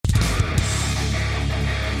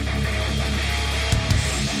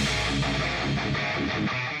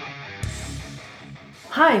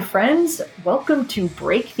Hi, friends. Welcome to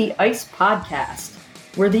Break the Ice podcast,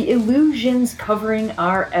 where the illusions covering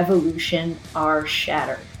our evolution are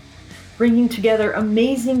shattered, bringing together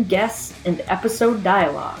amazing guests and episode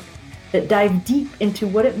dialogue that dive deep into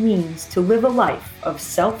what it means to live a life of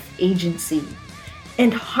self-agency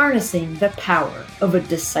and harnessing the power of a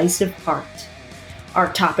decisive heart.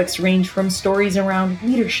 Our topics range from stories around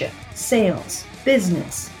leadership, sales,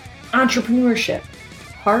 business, entrepreneurship,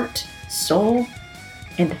 heart, soul,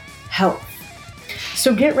 and health.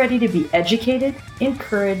 So get ready to be educated,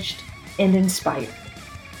 encouraged, and inspired.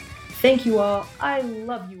 Thank you all. I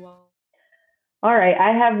love you all. All right,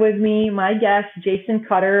 I have with me my guest, Jason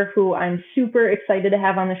Cutter, who I'm super excited to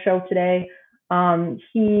have on the show today.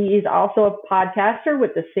 He is also a podcaster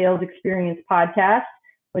with the Sales Experience podcast,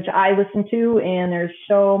 which I listen to, and there's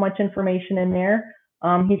so much information in there.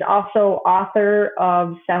 He's also author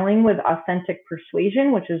of Selling with Authentic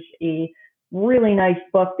Persuasion, which is a really nice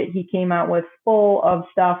book that he came out with full of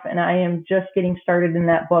stuff. And I am just getting started in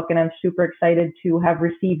that book, and I'm super excited to have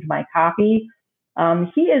received my copy.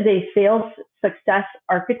 He is a sales success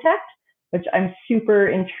architect, which I'm super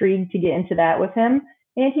intrigued to get into that with him.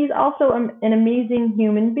 And he's also an amazing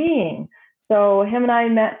human being. So him and I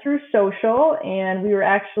met through social, and we were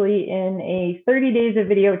actually in a 30 days of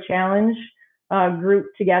video challenge group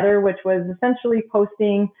together, which was essentially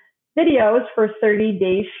posting videos for 30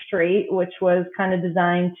 days straight, which was kind of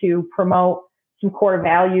designed to promote some core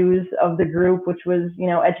values of the group, which was,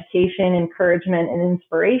 education, encouragement, and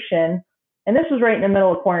inspiration. And this was right in the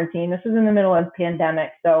middle of quarantine. This was in the middle of the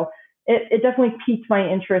pandemic. So it definitely piqued my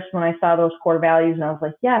interest when I saw those core values. And I was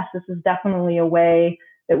like, yes, this is definitely a way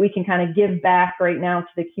that we can kind of give back right now to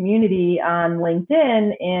the community on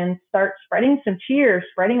LinkedIn and start spreading some cheer,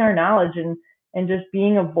 spreading our knowledge, and just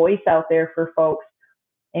being a voice out there for folks.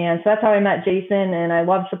 And so that's how I met Jason, and I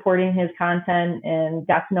love supporting his content and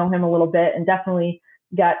got to know him a little bit, and definitely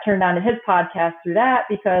got turned on to his podcast through that,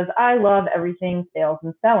 because I love everything sales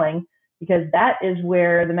and selling, because that is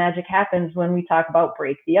where the magic happens when we talk about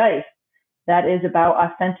break the ice. That is about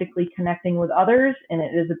authentically connecting with others, and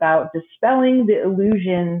it is about dispelling the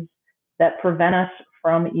illusions that prevent us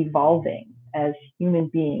from evolving as human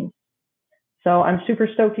beings. So I'm super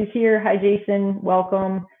stoked he's here. Hi, Jason.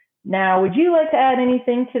 Welcome. Now, would you like to add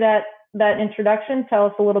anything to that introduction? Tell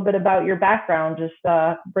us a little bit about your background. Just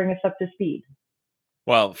bring us up to speed.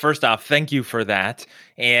 Well, first off, thank you for that.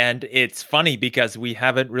 And it's funny because we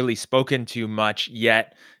haven't really spoken too much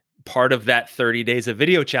yet. Part of that 30 days of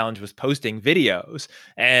video challenge was posting videos.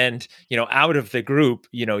 And, out of the group,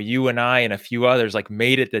 you and I and a few others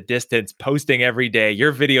made it the distance, posting every day.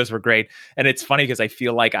 Your videos were great. And it's funny because I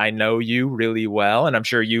feel like I know you really well. And I'm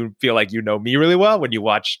sure you feel like you know me really well when you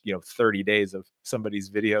watch, 30 days of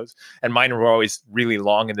somebody's videos. And mine were always really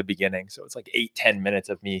long in the beginning. So it's like 8-10 minutes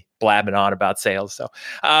of me blabbing on about sales. So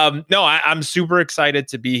no, I'm super excited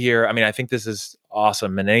to be here. I mean, I think this is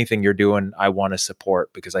awesome, and anything you're doing, I want to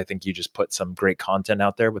support, because I think you just put some great content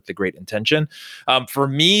out there with the great intention. For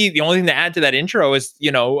me, the only thing to add to that intro is,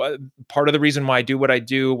 part of the reason why I do what I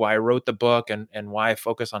do, why I wrote the book, and why I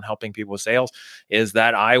focus on helping people with sales is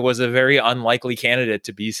that I was a very unlikely candidate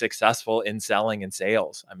to be successful in selling and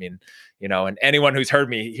sales. I mean, and anyone who's heard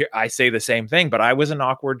me, I say the same thing, but I was an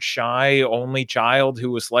awkward, shy, only child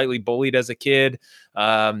who was slightly bullied as a kid,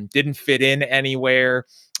 didn't fit in anywhere.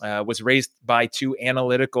 Was raised by two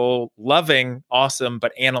analytical, loving, awesome,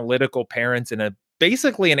 but analytical parents in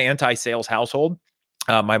basically an anti-sales household.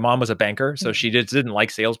 My mom was a banker, so she just didn't like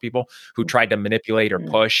salespeople who tried to manipulate or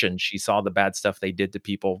push, and she saw the bad stuff they did to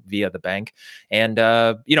people via the bank. And,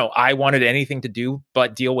 I wanted anything to do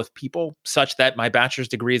but deal with people, such that my bachelor's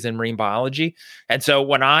degree is in marine biology. And so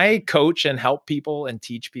when I coach and help people and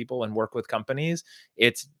teach people and work with companies,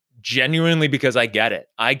 it's genuinely because I get it.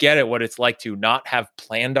 I get it, what it's like to not have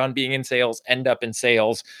planned on being in sales, end up in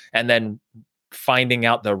sales, and then finding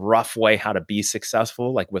out the rough way how to be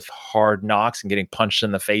successful, like with hard knocks and getting punched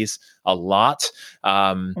in the face a lot.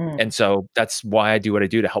 And so that's why I do what I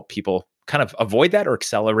do, to help people kind of avoid that or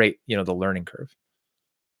accelerate, the learning curve.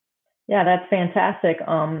 Yeah, that's fantastic.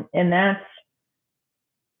 And that's,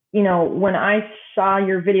 when I saw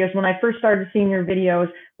your videos, when I first started seeing your videos,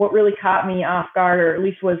 what really caught me off guard, or at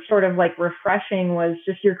least was sort of like refreshing, was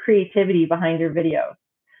just your creativity behind your videos.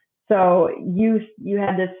 So you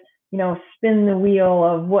had this, spin the wheel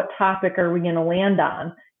of what topic are we going to land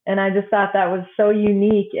on. And I just thought that was so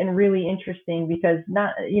unique and really interesting, because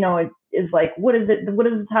not, it is like, what is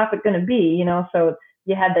the topic going to be? So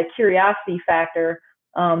you had the curiosity factor.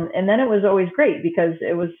 And then it was always great because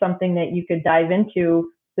it was something that you could dive into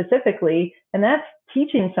specifically, and that's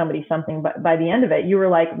teaching somebody something. But by the end of it, you were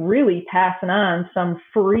like really passing on some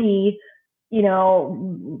free,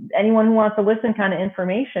 anyone who wants to listen kind of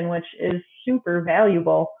information, which is super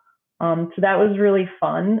valuable. So that was really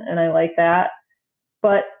fun, and I like that.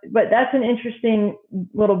 But that's an interesting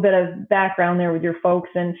little bit of background there with your folks.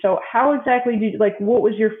 And so how exactly what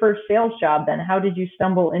was your first sales job then? How did you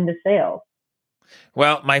stumble into sales?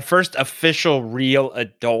 Well, my first official real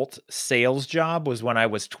adult sales job was when I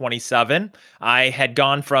was 27. I had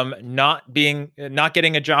gone from not getting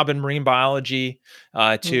a job in marine biology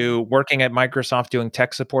Mm-hmm. to working at Microsoft doing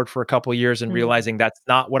tech support for a couple of years and realizing that's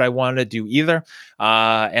not what I wanted to do either.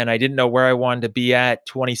 And I didn't know where I wanted to be at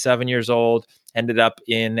 27 years old, ended up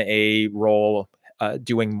in a role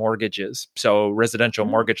doing mortgages. So residential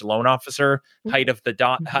mortgage loan officer, height of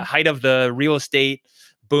the real estate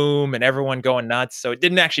boom and everyone going nuts. So it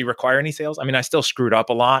didn't actually require any sales. I mean, I still screwed up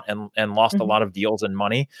a lot and lost a lot of deals and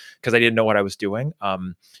money because I didn't know what I was doing.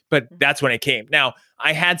 But that's when it came. Now,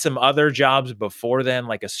 I had some other jobs before then,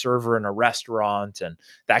 like a server in a restaurant and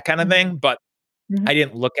that kind of thing, but I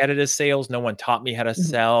didn't look at it as sales. No one taught me how to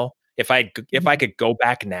sell. If I could go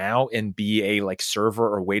back now and be a like server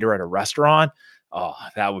or waiter at a restaurant, oh,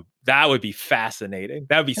 that would be fascinating.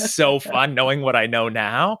 That would be so fun knowing what I know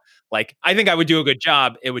now. Like, I think I would do a good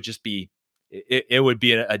job. It would just be, it would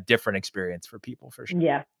be a different experience for people for sure.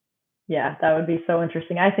 Yeah. Yeah, that would be so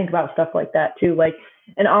interesting. I think about stuff like that too. Like,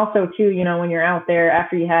 and also too, when you're out there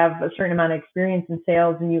after you have a certain amount of experience in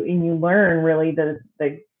sales and you learn really the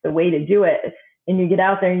way to do it, and you get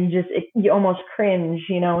out there and you almost cringe,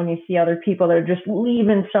 when you see other people that are just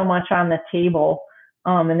leaving so much on the table,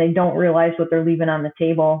 and they don't realize what they're leaving on the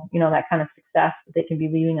table, that kind of success that they can be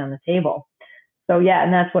leaving on the table. So yeah,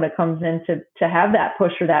 and that's what it comes in to have that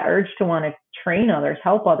push or that urge to want to train others,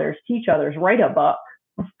 help others, teach others, write a book,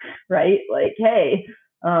 right? Like, hey,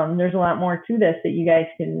 there's a lot more to this that you guys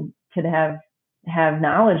can have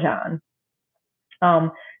knowledge on.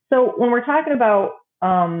 So when we're talking about,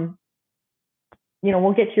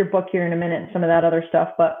 we'll get to your book here in a minute and some of that other stuff,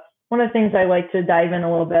 but one of the things I like to dive in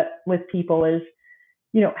a little bit with people is,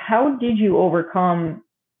 how did you overcome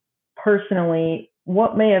personally?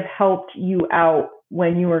 What may have helped you out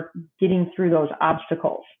when you were getting through those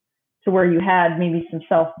obstacles to where you had maybe some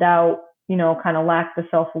self-doubt, kind of lacked the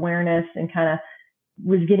self-awareness and kind of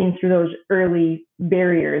was getting through those early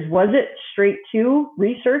barriers? Was it straight to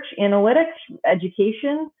research, analytics,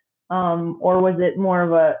 education, or was it more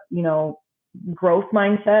of a, growth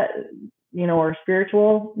mindset, or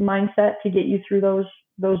spiritual mindset to get you through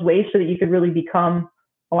those ways so that you could really become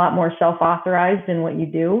a lot more self-authorized in what you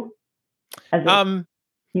do as a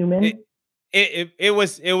human? It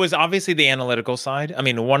was obviously the analytical side. I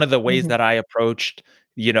mean, one of the ways that I approached,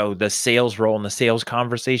 the sales role and the sales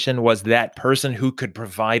conversation was that person who could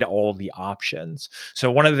provide all the options.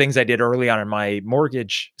 So one of the things I did early on in my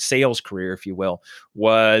mortgage sales career, if you will,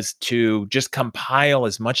 was to just compile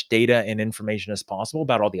as much data and information as possible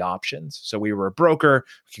about all the options. So we were a broker,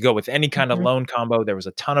 we could go with any kind of loan combo. There was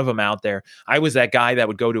a ton of them out there. I was that guy that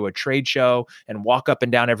would go to a trade show and walk up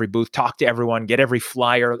and down every booth, talk to everyone, get every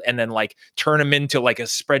flyer, and then like turn them into like a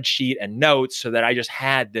spreadsheet and notes so that I just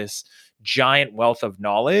had this giant wealth of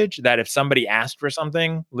knowledge that if somebody asked for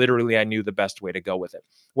something, literally I knew the best way to go with it.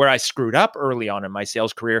 Where I screwed up early on in my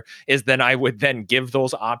sales career is then I would then give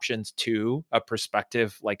those options to a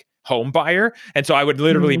prospective like home buyer. And so I would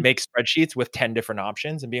literally make spreadsheets with 10 different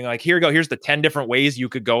options and being like, here you go, here's the 10 different ways you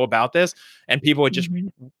could go about this. And people would just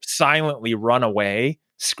silently run away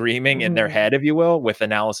screaming in their head, if you will, with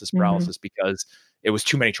analysis paralysis because it was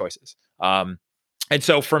too many choices. And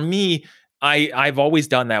so for me, I've always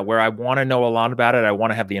done that where I want to know a lot about it. I want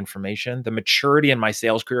to have the information. The maturity in my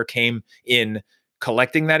sales career came in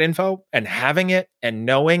collecting that info and having it and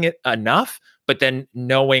knowing it enough, but then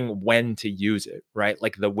knowing when to use it, right?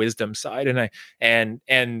 Like the wisdom side.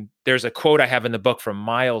 And there's a quote I have in the book from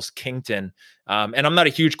Miles Kington. And I'm not a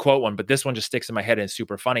huge quote one, but this one just sticks in my head and it's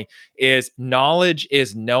super funny, is knowledge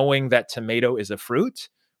is knowing that tomato is a fruit.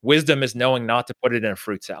 Wisdom is knowing not to put it in a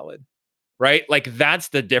fruit salad. Right? Like that's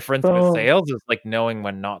the difference with sales is like knowing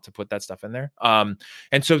when not to put that stuff in there. And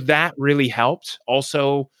so that really helped.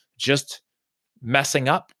 Also just messing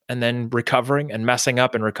up and then recovering and messing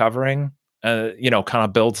up and recovering, kind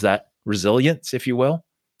of builds that resilience, if you will,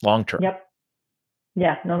 long term. Yep.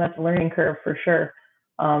 Yeah, no, that's a learning curve for sure.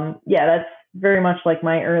 Yeah, that's very much like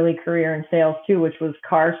my early career in sales too, which was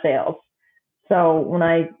car sales. So when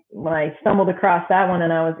I stumbled across that one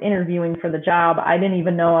and I was interviewing for the job, I didn't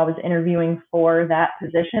even know I was interviewing for that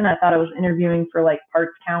position. I thought I was interviewing for like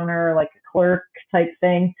parts counter, like a clerk type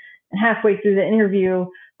thing. And halfway through the interview,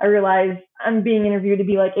 I realized I'm being interviewed to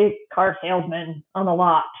be like a car salesman on the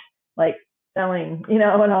lot, like selling, and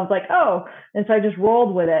I was like, oh, and so I just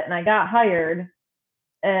rolled with it and I got hired.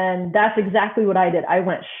 And that's exactly what I did. I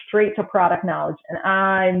went straight to product knowledge and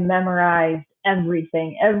I memorized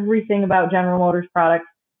everything about General Motors products.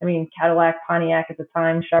 I mean, Cadillac, Pontiac at the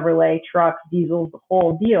time, Chevrolet, trucks, diesels, the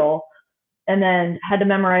whole deal. And then had to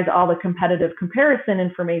memorize all the competitive comparison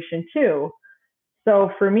information too.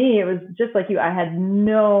 So for me, it was just like you, I had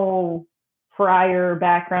no prior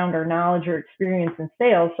background or knowledge or experience in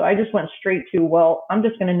sales. So I just went straight to, well, I'm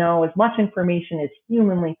just going to know as much information as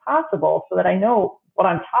humanly possible so that I know what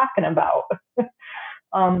I'm talking about,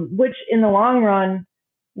 which in the long run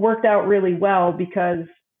worked out really well because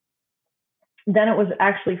then it was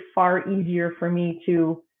actually far easier for me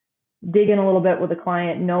to dig in a little bit with a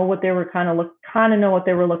client, know what they were kind of know what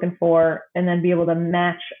they were looking for, and then be able to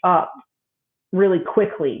match up really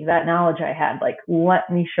quickly that knowledge I had. Like, let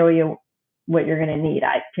me show you what you're going to need.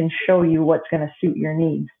 I can show you what's going to suit your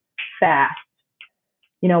needs fast,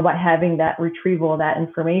 by having that retrieval of that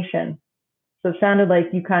information. So it sounded like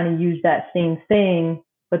you kind of used that same thing,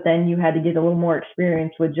 but then you had to get a little more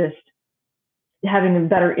experience with just having a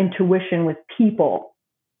better intuition with people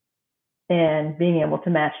and being able to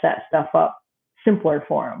match that stuff up simpler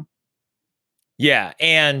for them. Yeah.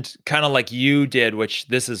 And kind of like you did, which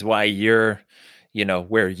this is why you're,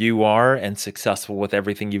 where you are and successful with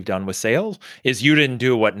everything you've done with sales, is you didn't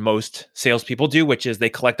do what most salespeople do, which is they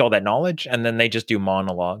collect all that knowledge and then they just do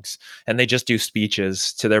monologues and they just do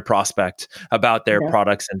speeches to their prospect about their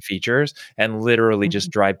products and features and literally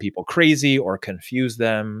just drive people crazy or confuse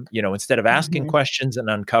them, instead of asking questions and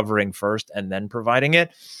uncovering first and then providing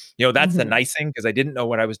it. That's the nice thing, because I didn't know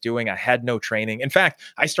what I was doing. I had no training. In fact,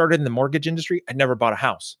 I started in the mortgage industry. I never bought a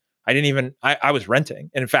house. I was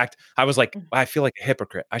renting. And in fact, I was like, I feel like a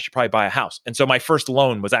hypocrite. I should probably buy a house. And so my first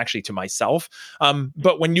loan was actually to myself.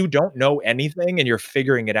 But when you don't know anything and you're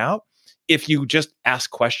figuring it out, if you just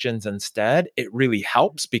ask questions instead, it really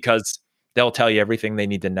helps because they'll tell you everything they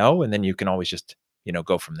need to know. And then you can always just,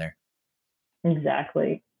 go from there.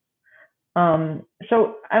 Exactly.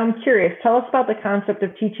 So I'm curious, tell us about the concept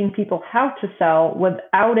of teaching people how to sell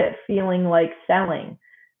without it feeling like selling.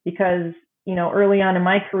 Because, early on in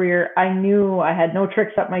my career, I knew I had no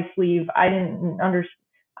tricks up my sleeve. I didn't understand,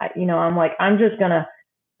 I'm like, I'm just going to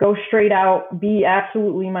go straight out, be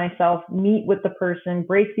absolutely myself, meet with the person,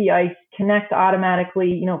 break the ice, connect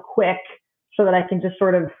automatically, quick, so that I can just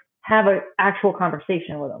sort of have an actual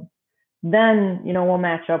conversation with them. Then, we'll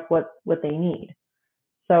match up what they need.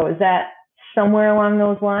 So is that somewhere along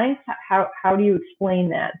those lines? How do you explain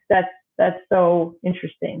that? That's so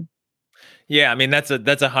interesting. Yeah, I mean that's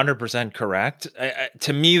 100% correct.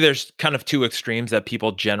 To me, there's kind of two extremes that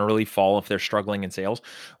people generally fall if they're struggling in sales.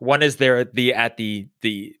 One is they're at the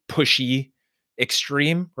pushy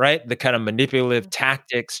extreme, right? The kind of manipulative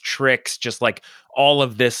tactics, tricks, just like all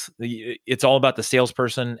of this. It's all about the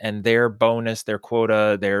salesperson and their bonus, their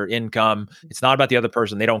quota, their income. It's not about the other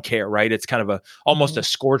person. They don't care, right? It's kind of almost a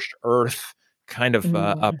scorched earth kind of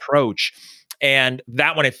approach. And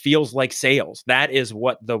that one, it feels like sales. That is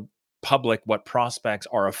what the public, what prospects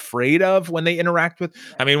are afraid of when they interact with.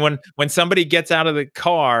 I mean, when somebody gets out of the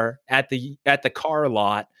car at the car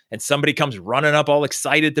lot and somebody comes running up all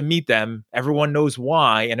excited to meet them, everyone knows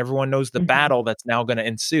why, and everyone knows the battle that's now going to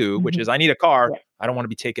ensue, which is, I need a car. I don't want to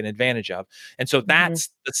be taken advantage of. And so that's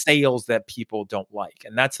the sales that people don't like.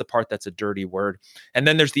 And that's the part that's a dirty word. And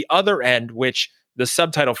then there's the other end, which the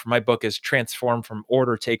subtitle for my book is Transform from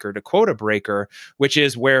Order Taker to Quota Breaker, which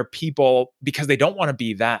is where people, because they don't want to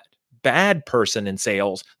be that bad person in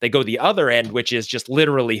sales, they go the other end, which is just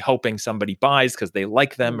literally hoping somebody buys because they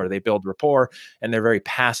like them or they build rapport, and they're very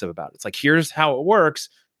passive about it. It's like, here's how it works.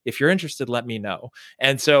 If you're interested, let me know.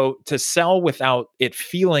 And so to sell without it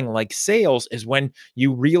feeling like sales is when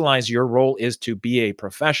you realize your role is to be a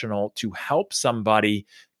professional, to help somebody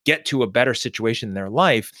get to a better situation in their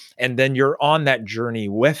life. And then you're on that journey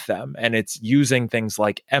with them. And it's using things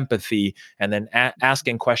like empathy and then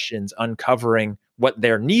asking questions, uncovering what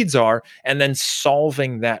their needs are, and then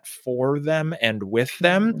solving that for them and with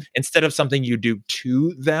them instead of something you do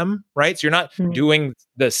to them, right? So you're not doing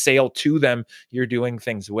the sale to them, you're doing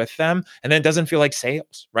things with them. And then it doesn't feel like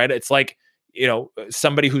sales, right? It's like,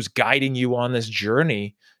 somebody who's guiding you on this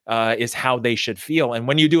journey is how they should feel. And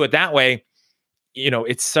when you do it that way,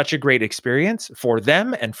 it's such a great experience for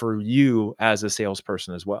them and for you as a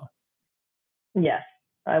salesperson as well. Yes,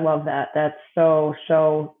 I love that. That's so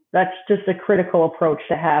that's just a critical approach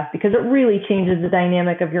to have, because it really changes the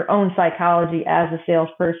dynamic of your own psychology as a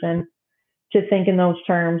salesperson to think in those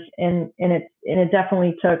terms. And it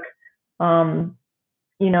definitely took,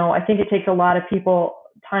 I think it takes a lot of people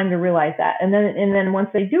time to realize that. And then once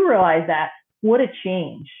they do realize that, what a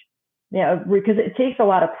change. Because it takes a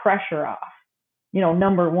lot of pressure off.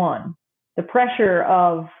 Number one, the pressure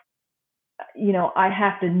of, I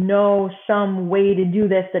have to know some way to do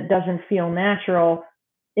this that doesn't feel natural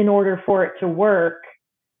in order for it to work.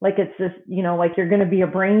 Like it's this, like you're going to be a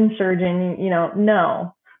brain surgeon,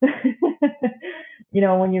 no.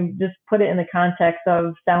 When you just put it in the context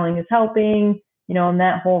of selling is helping, and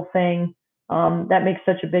that whole thing, that makes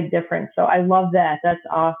such a big difference. So I love that. That's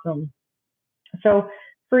awesome. So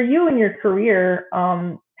for you in your career,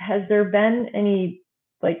 has there been any,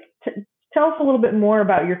 tell us a little bit more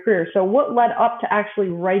about your career. So what led up to actually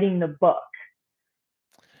writing the book?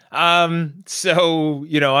 So,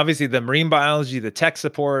 obviously the marine biology, the tech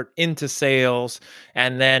support, into sales,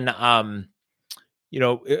 and then,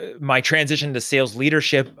 my transition to sales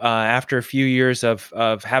leadership, after a few years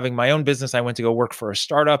of having my own business, I went to go work for a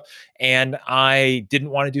startup, and I didn't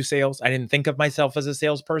want to do sales. I didn't think of myself as a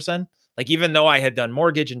salesperson. Like, even though I had done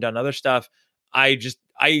mortgage and done other stuff, I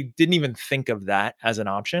didn't even think of that as an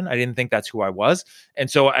option. I didn't think that's who I was. And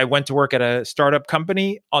so I went to work at a startup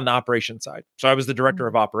company on the operations side. So I was the director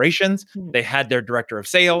of operations. They had their director of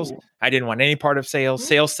sales. I didn't want any part of sales.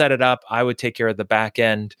 Sales set it up. I would take care of the back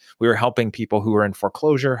end. We were helping people who were in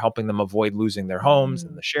foreclosure, helping them avoid losing their homes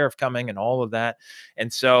and the sheriff coming and all of that.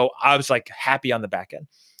 And so I was like happy on the back end.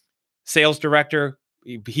 Sales director,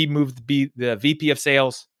 he moved to be the VP of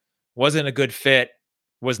sales, wasn't a good fit,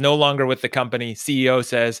 was no longer with the company. CEO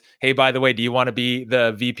says, hey, by the way, do you want to be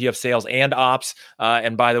the VP of sales and ops?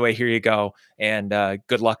 And by the way, here you go. And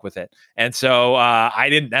good luck with it. And so I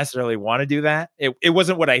didn't necessarily want to do that. It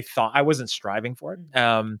wasn't what I thought. I wasn't striving for it.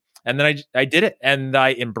 And then I did it, and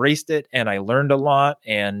I embraced it, and I learned a lot,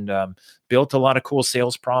 and built a lot of cool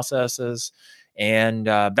sales processes. And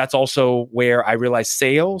that's also where I realized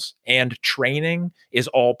sales and training is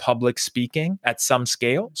all public speaking at some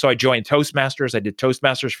scale. So I joined Toastmasters. I did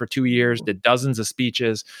Toastmasters for 2 years, did dozens of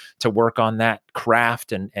speeches to work on that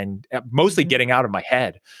craft, and mostly getting out of my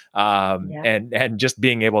head, and just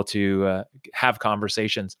being able to have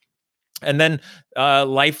conversations. And then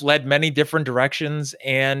life led many different directions.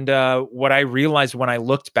 And what I realized when I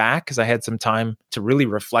looked back, because I had some time to really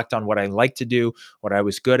reflect on what I liked to do, what I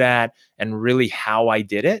was good at, and really how I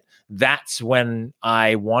did it, that's when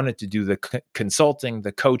I wanted to do the consulting,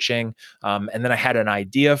 the coaching. And then I had an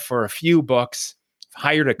idea for a few books,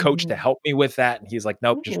 hired a coach to help me with that. And he's like,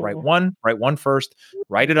 nope, just write one first,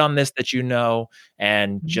 write it on this that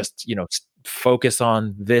and just, focus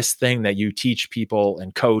on this thing that you teach people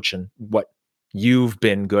and coach and what you've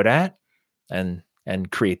been good at, and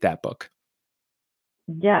create that book.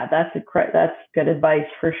 Yeah, that's good advice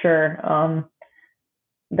for sure.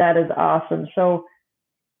 That is awesome. So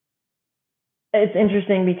it's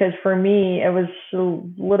interesting because for me, it was a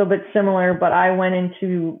little bit similar, but I went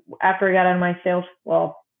into, after I got out of my sales,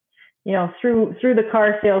 through the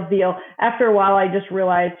car sales deal, after a while, I just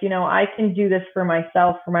realized, I can do this for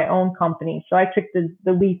myself, for my own company. So I took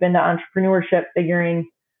the leap into entrepreneurship, figuring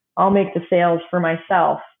I'll make the sales for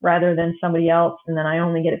myself rather than somebody else. And then I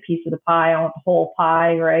only get a piece of the pie. I want the whole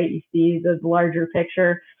pie, right? You see the larger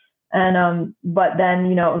picture. And, but then,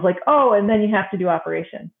 it was like, oh, and then you have to do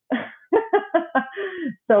operations.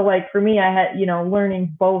 So like for me, I had,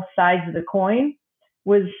 learning both sides of the coin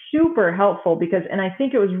was super helpful and I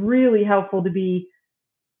think it was really helpful to be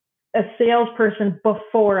a salesperson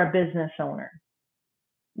before a business owner,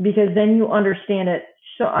 because then you understand it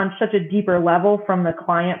on such a deeper level from the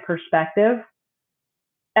client perspective,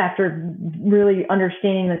 after really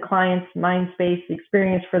understanding the client's mind space, the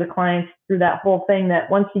experience for the clients through that whole thing, that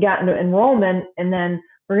once you got into enrollment, and then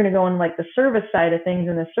we're going to go in like the service side of things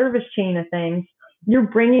and the service chain of things, you're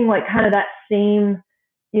bringing like kind of that same,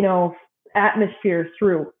 atmosphere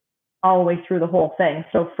through all the way through the whole thing.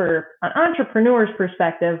 So for an entrepreneur's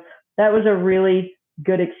perspective, that was a really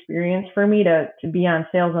good experience for me to be on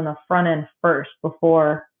sales on the front end first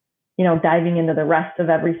before, diving into the rest of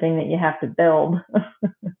everything that you have to build.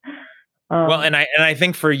 Well, and I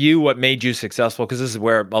think for you, what made you successful, because this is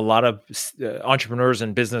where a lot of entrepreneurs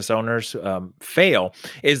and business owners fail,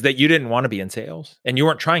 is that you didn't want to be in sales, and you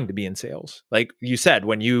weren't trying to be in sales. Like you said,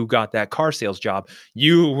 when you got that car sales job,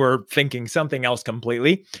 you were thinking something else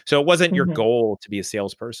completely. So it wasn't your goal to be a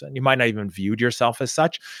salesperson. You might not even viewed yourself as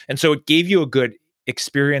such. And so it gave you a good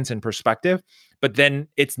experience and perspective. but then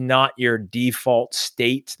it's not your default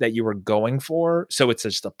state that you were going for. So it's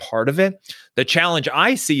just a part of it. The challenge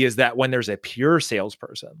I see is that when there's a pure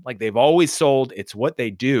salesperson, like they've always sold, it's what they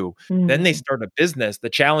do, then they Mm. start a business. The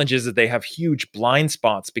challenge is that they have huge blind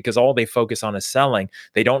spots because all they focus on is selling.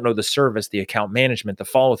 They don't know the service, the account management, the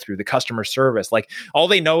follow through, the customer service. Like all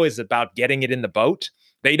they know is about getting it in the boat.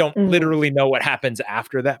 They don't Mm. literally know what happens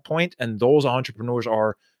after that point. And those entrepreneurs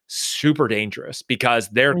are super dangerous because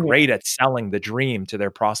they're Yeah. great at selling the dream to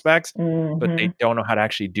their prospects, but they Mhm. don't know how to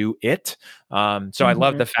actually do it. So I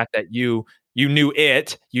love Mhm. the fact that you knew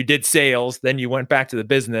it, you did sales, then you went back to the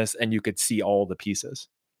business and you could see all the pieces.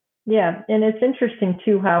 Yeah, and it's interesting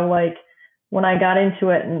too how like when I got into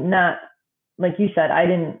it, not like you said, I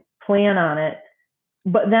didn't plan on it,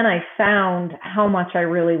 but then I found how much I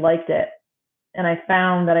really liked it, and I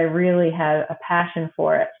found that I really had a passion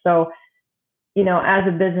for it. So, as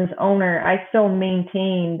a business owner, I still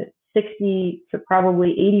maintained 60 to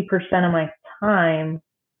probably 80% of my time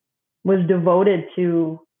was devoted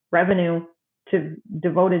to revenue, to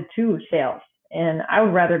devoted to sales. And I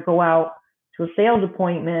would rather go out to a sales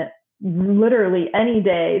appointment literally any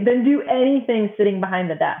day than do anything sitting behind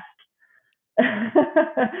the desk.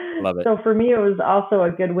 Love it. So for me, it was also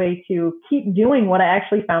a good way to keep doing what I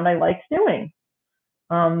actually found I liked doing,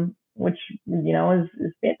 which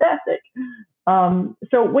is fantastic.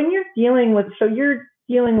 So when you're dealing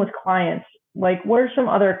with clients, like what are some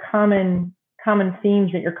other common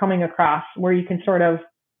themes that you're coming across where you can sort of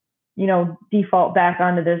default back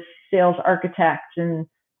onto this sales architect and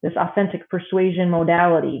this authentic persuasion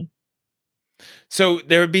modality? So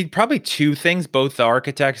there would be probably two things, both the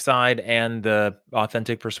architect side and the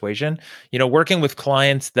authentic persuasion. Working with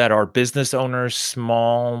clients that are business owners,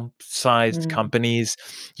 small sized Mm. companies,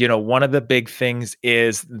 one of the big things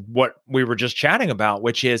is what we were just chatting about,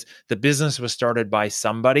 which is the business was started by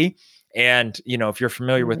somebody. And, if you're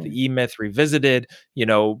familiar with Mm. the E-Myth Revisited,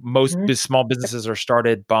 most Mm. small businesses are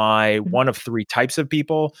started by one of three types of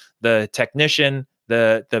people: the technician,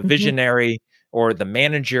 the Mm-hmm. visionary, or the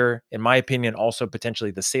manager, in my opinion, also potentially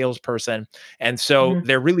the salesperson. And so Mm-hmm.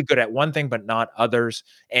 they're really good at one thing, but not others.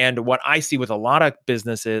 And what I see with a lot of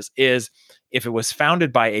businesses is if it was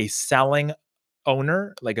founded by a selling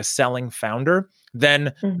owner, like a selling founder,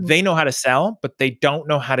 then Mm-hmm. they know how to sell, but they don't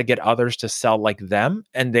know how to get others to sell like them,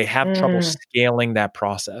 and they have trouble Mm. scaling that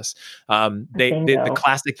process. The Bingo.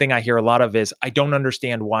 classic thing I hear a lot of is, I don't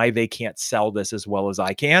understand why they can't sell this as well as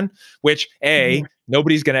I can. Which Mm-hmm.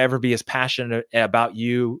 nobody's going to ever be as passionate about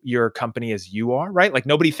your company as you are, right? Like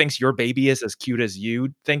nobody thinks your baby is as cute as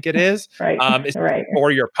you think it is, Right. it's, Right.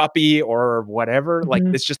 or your puppy or whatever. Like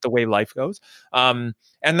Mm-hmm. it's just the way life goes.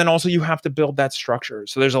 And then also you have to build that structure.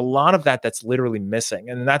 So there's a lot of that's literally missing.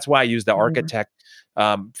 And that's why I use the Mm-hmm. architect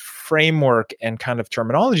framework and kind of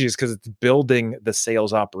terminologies, because it's building the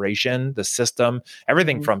sales operation, the system,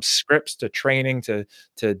 everything Mm-hmm. from scripts to training to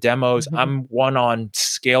demos. Mm-hmm. I'm one on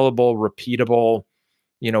scalable, repeatable,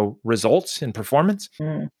 results and performance.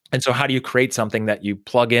 Mm-hmm. And so how do you create something that you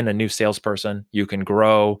plug in a new salesperson, you can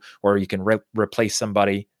grow, or you can replace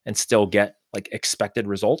somebody and still get like expected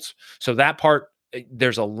results? So that part,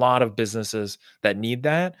 there's a lot of businesses that need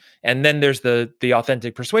that. And then there's the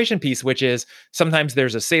authentic persuasion piece, which is sometimes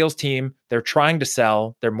there's a sales team, they're trying to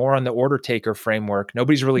sell, they're more on the order taker framework.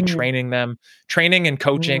 Nobody's really Mm-hmm. training them. Training and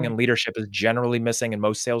coaching Mm-hmm. and leadership is generally missing in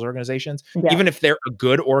most sales organizations. Yes. Even if they're a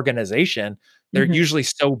good organization, they're Mm-hmm. usually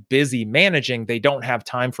so busy managing, they don't have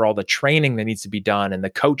time for all the training that needs to be done and the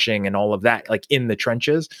coaching and all of that, like in the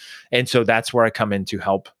trenches. And so that's where I come in to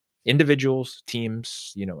help individuals,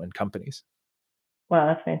 teams, and companies. Wow,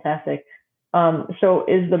 that's fantastic. So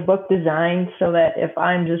is the book designed so that if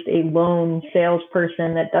I'm just a lone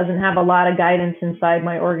salesperson that doesn't have a lot of guidance inside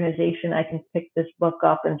my organization, I can pick this book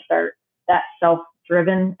up and start that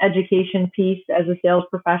self-driven education piece as a sales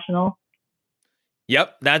professional?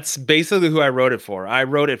 Yep, that's basically who I wrote it for. I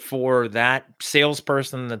wrote it for that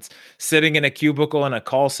salesperson that's sitting in a cubicle in a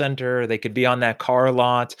call center. They could be on that car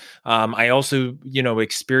lot. I also,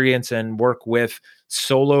 experience and work with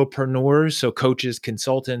solopreneurs, so coaches,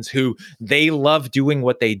 consultants who they love doing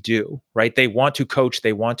what they do, right? They want to coach,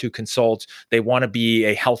 they want to consult, they want to be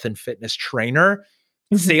a health and fitness trainer.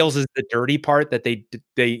 Mm-hmm. Sales is the dirty part that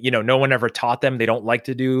no one ever taught them. They don't like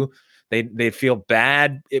to do. They feel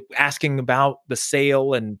bad asking about the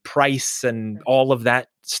sale and price and all of that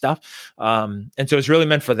stuff. And so it's really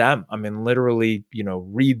meant for them. I mean, literally,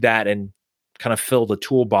 read that and kind of fill the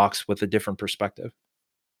toolbox with a different perspective.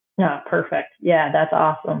 Yeah, perfect. Yeah, that's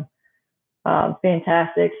awesome.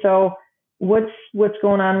 Fantastic. So what's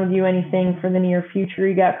going on with you? Anything for the near future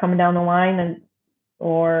you got coming down the line,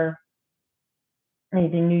 or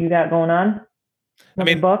anything new you got going on? I The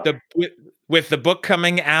mean, book? with the book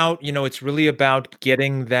coming out, it's really about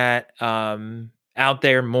getting that out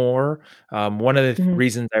there more. One of the Mhm.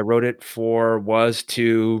 reasons I wrote it for was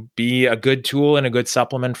to be a good tool and a good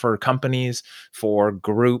supplement for companies, for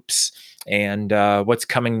groups. And what's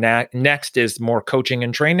coming next is more coaching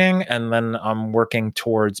and training. And then I'm working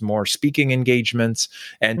towards more speaking engagements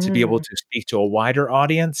and to be able Mm, to speak to a wider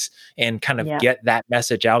audience and kind of yeah. get that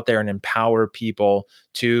message out there and empower people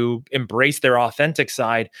to embrace their authentic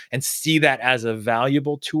side and see that as a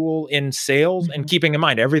valuable tool in sales, and Mhm. keeping in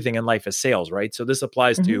mind everything in life is sales, right? So this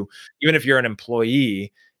applies Mhm. to even if you're an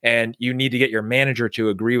employee and you need to get your manager to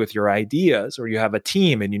agree with your ideas, or you have a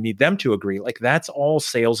team and you need them to agree, like that's all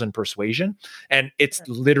sales and persuasion. And it's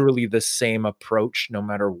literally the same approach no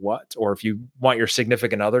matter what. Or if you want your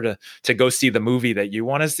significant other to go see the movie that you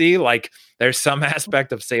want to see, like there's some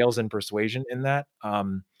aspect of sales and persuasion in that.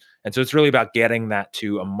 And so it's really about getting that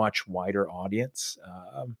to a much wider audience,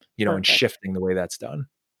 and Perfect. shifting the way that's done.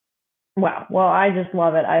 Wow. Well, I just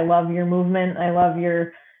love it. I love your movement. I love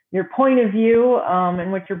your point of view,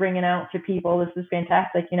 and what you're bringing out to people. This is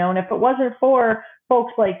fantastic. And if it wasn't for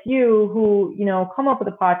folks like you who come up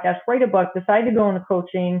with a podcast, write a book, decide to go into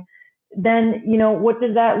coaching, then what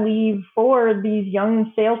does that leave for these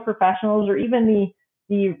young sales professionals, or even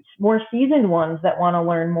the more seasoned ones that want to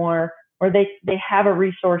learn more, or they have a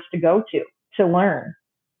resource to go to learn,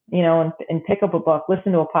 and pick up a book,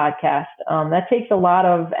 listen to a podcast. That takes a lot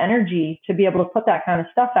of energy to be able to put that kind of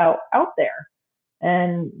stuff out there.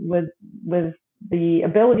 And with the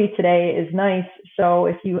ability today is nice. So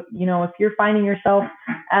if you're finding yourself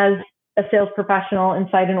as a sales professional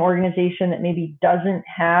inside an organization that maybe doesn't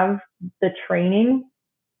have the training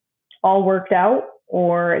all worked out,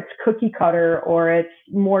 or it's cookie cutter, or it's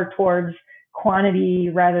more towards quantity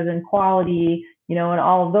rather than quality, and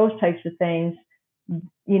all of those types of things,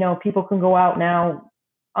 people can go out now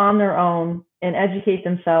on their own and educate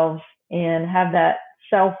themselves and have that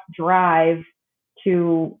self drive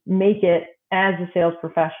to make it as a sales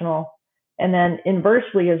professional. And then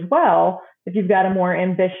inversely as well, if you've got a more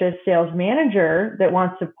ambitious sales manager that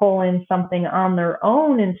wants to pull in something on their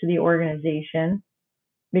own into the organization,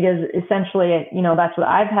 because essentially, that's what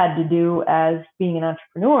I've had to do as being an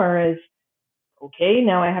entrepreneur is, okay,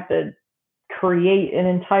 now I have to create an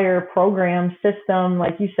entire program system,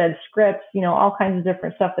 like you said, scripts, all kinds of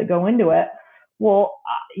different stuff that go into it. Well,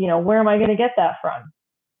 where am I going to get that from?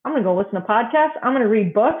 I'm going to go listen to podcasts. I'm going to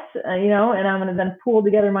read books, and I'm going to then pool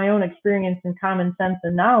together my own experience and common sense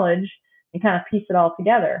and knowledge and kind of piece it all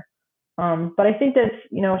together. But I think that's,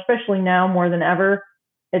 especially now more than ever,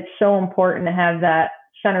 it's so important to have that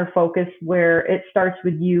center focus where it starts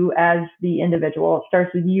with you as the individual. It starts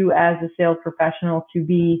with you as a sales professional to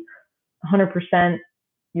be 100%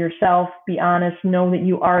 yourself, be honest, know that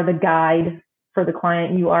you are the guide for the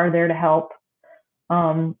client. You are there to help,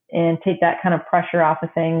 and take that kind of pressure off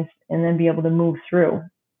of things and then be able to move through.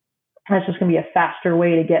 That's just going to be a faster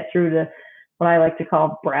way to get through to what I like to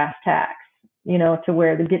call brass tacks, to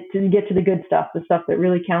where to get to the good stuff, the stuff that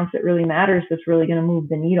really counts, that really matters, that's really going to move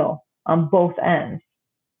the needle on both ends.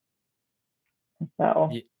 So,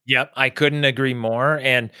 Yep, I couldn't agree more.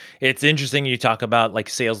 And it's interesting you talk about like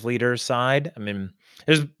sales leader side. I mean,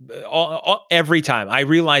 there's every time I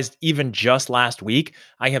realized, even just last week,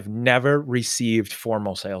 I have never received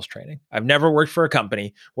formal sales training. I've never worked for a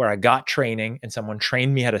company where I got training and someone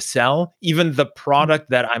trained me how to sell, even the product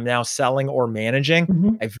that I'm now selling or managing.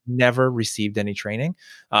 mm-hmm, I've never received any training.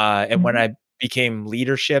 And when mm-hmm, I became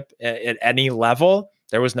leadership at any level,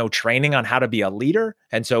 there was no training on how to be a leader.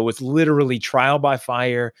 And so it was literally trial by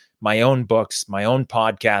fire, my own books, my own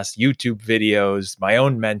podcasts, YouTube videos, my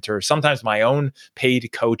own mentors, sometimes my own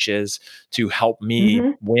paid coaches to help me mm-hmm,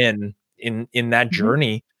 win in that mm-hmm.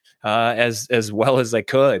 journey, as well as I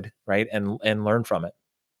could, right? And learn from it.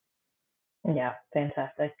 Yeah,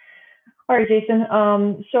 fantastic. All right, Jason.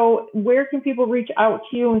 So where can people reach out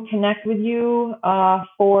to you and connect with you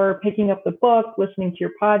for picking up the book, listening to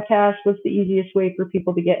your podcast? What's the easiest way for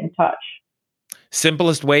people to get in touch?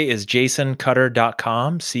 Simplest way is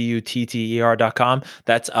jasoncutter.com, cutter.com.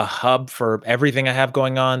 That's a hub for everything I have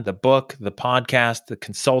going on, the book, the podcast, the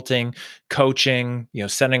consulting, coaching,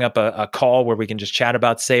 setting up a call where we can just chat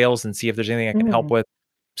about sales and see if there's anything I can help Mm, with.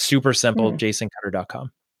 Super simple, mm.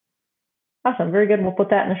 jasoncutter.com. Awesome. Very good. We'll put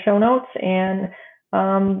that in the show notes. And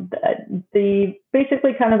the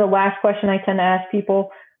basically kind of the last question I tend to ask people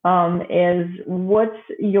is, what's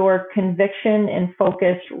your conviction and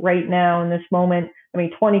focus right now in this moment? I mean,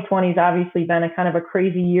 2020 has obviously been a kind of a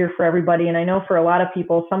crazy year for everybody. And I know for a lot of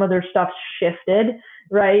people, some of their stuff shifted,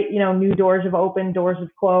 right? New doors have opened, doors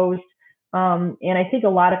have closed. And I think a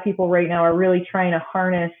lot of people right now are really trying to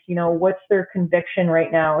harness, what's their conviction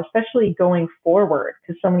right now, especially going forward,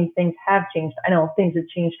 because so many things have changed. I know things have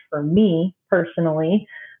changed for me personally.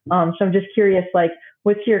 So I'm just curious, like,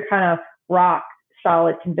 what's your kind of rock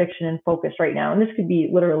solid conviction and focus right now? And this could be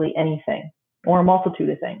literally anything or a multitude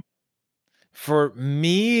of things. For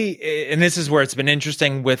me, and this is where it's been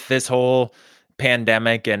interesting with this whole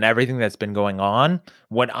pandemic and everything that's been going on,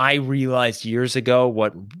 what I realized years ago,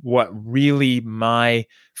 what really my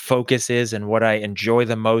focus is and what I enjoy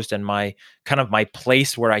the most, and my kind of my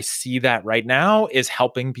place where I see that right now, is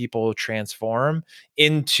helping people transform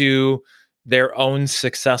into their own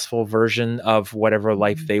successful version of whatever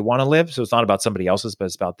life they want to live. So it's not about somebody else's, but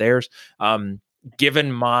it's about theirs.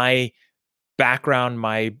 Given my background,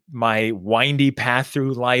 my windy path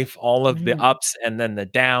through life, all of the Mm-hmm. ups and then the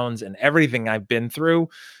downs and everything I've been through,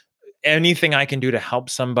 anything I can do to help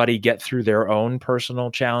somebody get through their own personal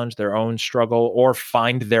challenge, their own struggle, or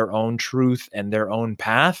find their own truth and their own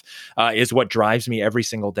path, is what drives me every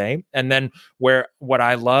single day. And then what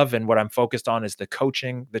I love and what I'm focused on is the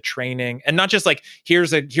coaching, the training, and not just like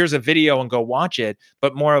here's a video and go watch it,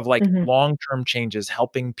 but more of like Mm-hmm. long-term changes,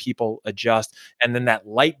 helping people adjust, and then that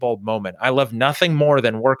light bulb moment. I love nothing more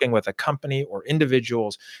than working with a company or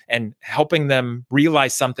individuals and helping them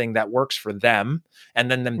realize something that works for them, and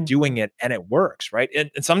then them doing it and it works, right? And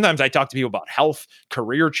sometimes I talk to people about health,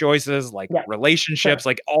 career choices, like Yeah, relationships, sure.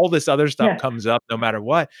 like all this other stuff Yeah. comes up no matter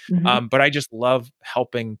what. Mm-hmm. But I just love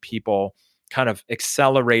helping people kind of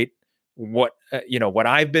accelerate what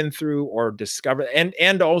I've been through or discover,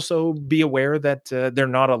 and also be aware that they're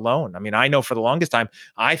not alone. I mean, I know for the longest time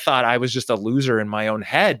I thought I was just a loser in my own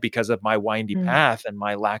head because of my windy path and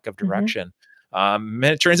my lack of Mm-hmm. direction. And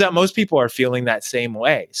it turns out most people are feeling that same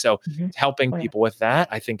way. So Mm-hmm. helping Oh, yeah. people with that,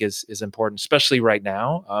 I think, is important, especially right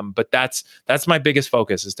now. But that's my biggest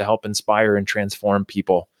focus, is to help inspire and transform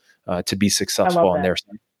people to be I successful love on that. their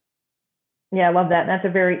side. Yeah, I love that. And that's a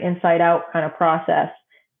very inside out kind of process.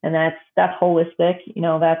 And that's holistic.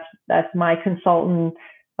 That's my consultant.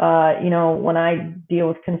 When I deal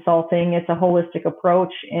with consulting, it's a holistic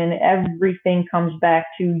approach and everything comes back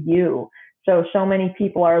to you. So many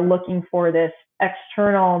people are looking for this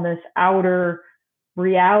external, this outer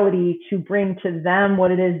reality to bring to them what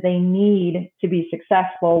it is they need to be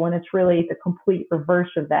successful, when it's really the complete reverse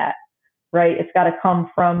of that, right? It's got to come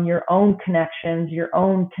from your own connections, your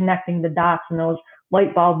own connecting the dots, and those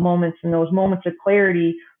light bulb moments and those moments of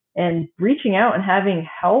clarity, and reaching out and having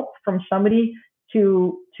help from somebody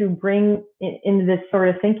to bring into this sort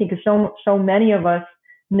of thinking, because so many of us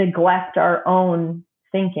neglect our own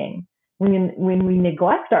thinking. When we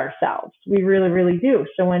neglect ourselves, we really, really do.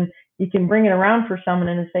 So when you can bring it around for someone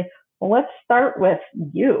and say, well, let's start with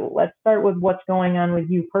you. Let's start with what's going on with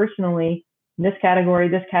you personally, this category,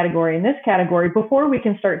 and this category, before we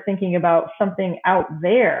can start thinking about something out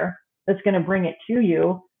there that's going to bring it to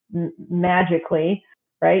you magically,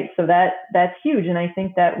 right? So that's huge. And I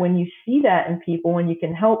think that when you see that in people, when you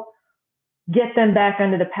can help get them back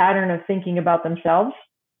under the pattern of thinking about themselves,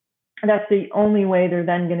 that's the only way they're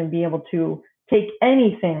then going to be able to take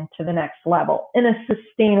anything to the next level in a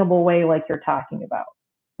sustainable way, like you're talking about,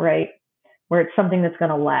 right? Where it's something that's going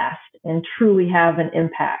to last and truly have an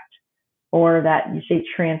impact, or that you say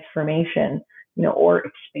transformation, or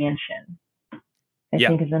expansion, I Yeah.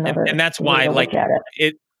 think is another And that's way why, to look like, at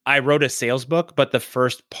it. I wrote a sales book, but the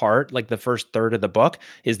first part, like the first third of the book,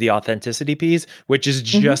 is the authenticity piece, which is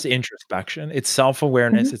Mm-hmm. just introspection. It's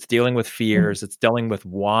self-awareness. Mm-hmm. It's dealing with Mm-hmm. fears. It's dealing with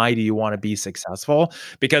why do you want to be successful?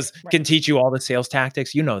 Because I Right. can teach you all the sales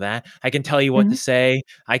tactics. You know that. I can tell you what to Mm-hmm. say.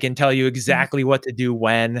 I can tell you exactly what to do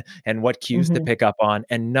when and what cues to Mm-hmm. pick up on.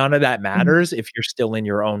 And none of that Mm-hmm. matters if you're still in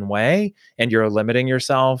your own way and you're limiting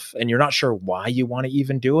yourself and you're not sure why you want to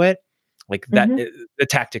even do it. Like that, Mm-hmm. the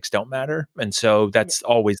tactics don't matter. And so Yeah. that's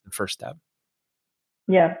always the first step.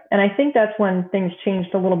 Yeah. And I think that's when things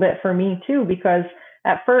changed a little bit for me too, because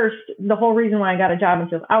at first, the whole reason why I got a job in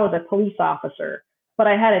sales, I was a police officer, but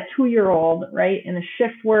I had a 2-year-old, right? And the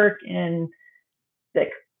shift work and the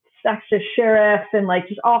sexist sheriff and like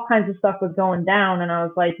just all kinds of stuff was going down. And I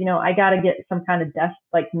was like, I got to get some kind of desk,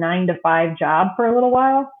 like 9 to 5 job for a little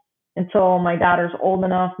while until my daughter's old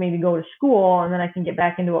enough, maybe go to school, and then I can get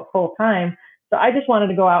back into it full time. So I just wanted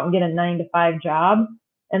to go out and get a 9 to 5 job,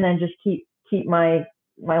 and then just keep my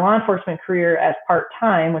law enforcement career as part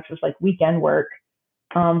time, which was like weekend work,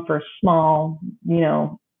 for a small,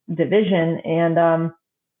 division. And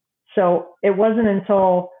so it wasn't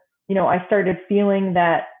until, I started feeling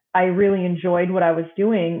that I really enjoyed what I was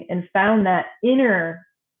doing and found that inner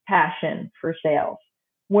passion for sales,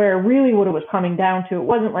 where really what it was coming down to, it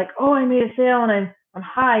wasn't like, oh, I made a sale and I'm I'm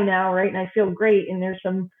high now, right? And I feel great. And there's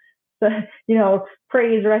some,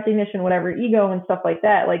 praise, recognition, whatever, ego and stuff like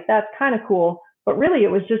that. Like that's kind of cool. But really,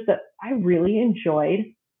 it was just that I really enjoyed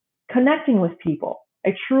connecting with people.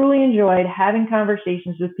 I truly enjoyed having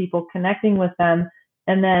conversations with people, connecting with them,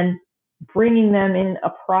 and then bringing them in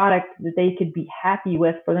a product that they could be happy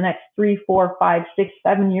with for the next 3, 4, 5, 6,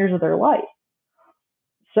 7 years of their life.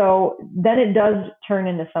 So then it does turn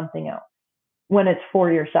into something else when it's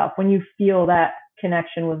for yourself, when you feel that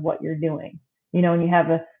connection with what you're doing, and you have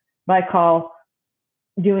what I call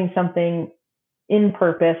doing something in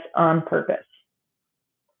purpose, on purpose.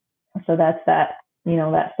 So that's that,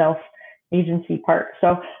 that self agency part.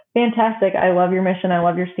 So fantastic. I love your mission. I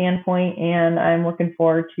love your standpoint, and I'm looking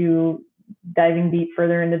forward to diving deep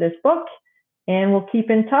further into this book, and we'll keep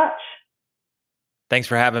in touch. Thanks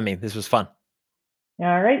for having me. This was fun.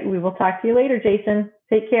 All right. We will talk to you later, Jason.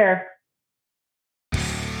 Take care.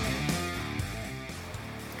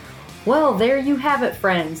 Well, there you have it,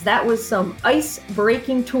 friends. That was some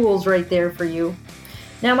ice-breaking tools right there for you.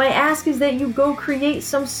 Now, my ask is that you go create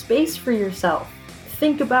some space for yourself.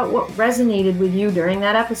 Think about what resonated with you during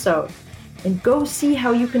that episode, and go see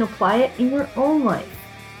how you can apply it in your own life.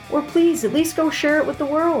 Or please, at least go share it with the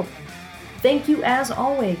world. Thank you as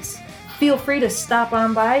always. Feel free to stop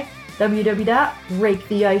on by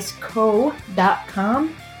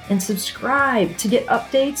www.breaktheiceco.com and subscribe to get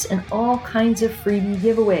updates and all kinds of freebie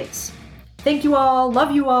giveaways. Thank you all.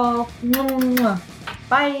 Love you all.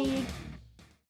 Bye.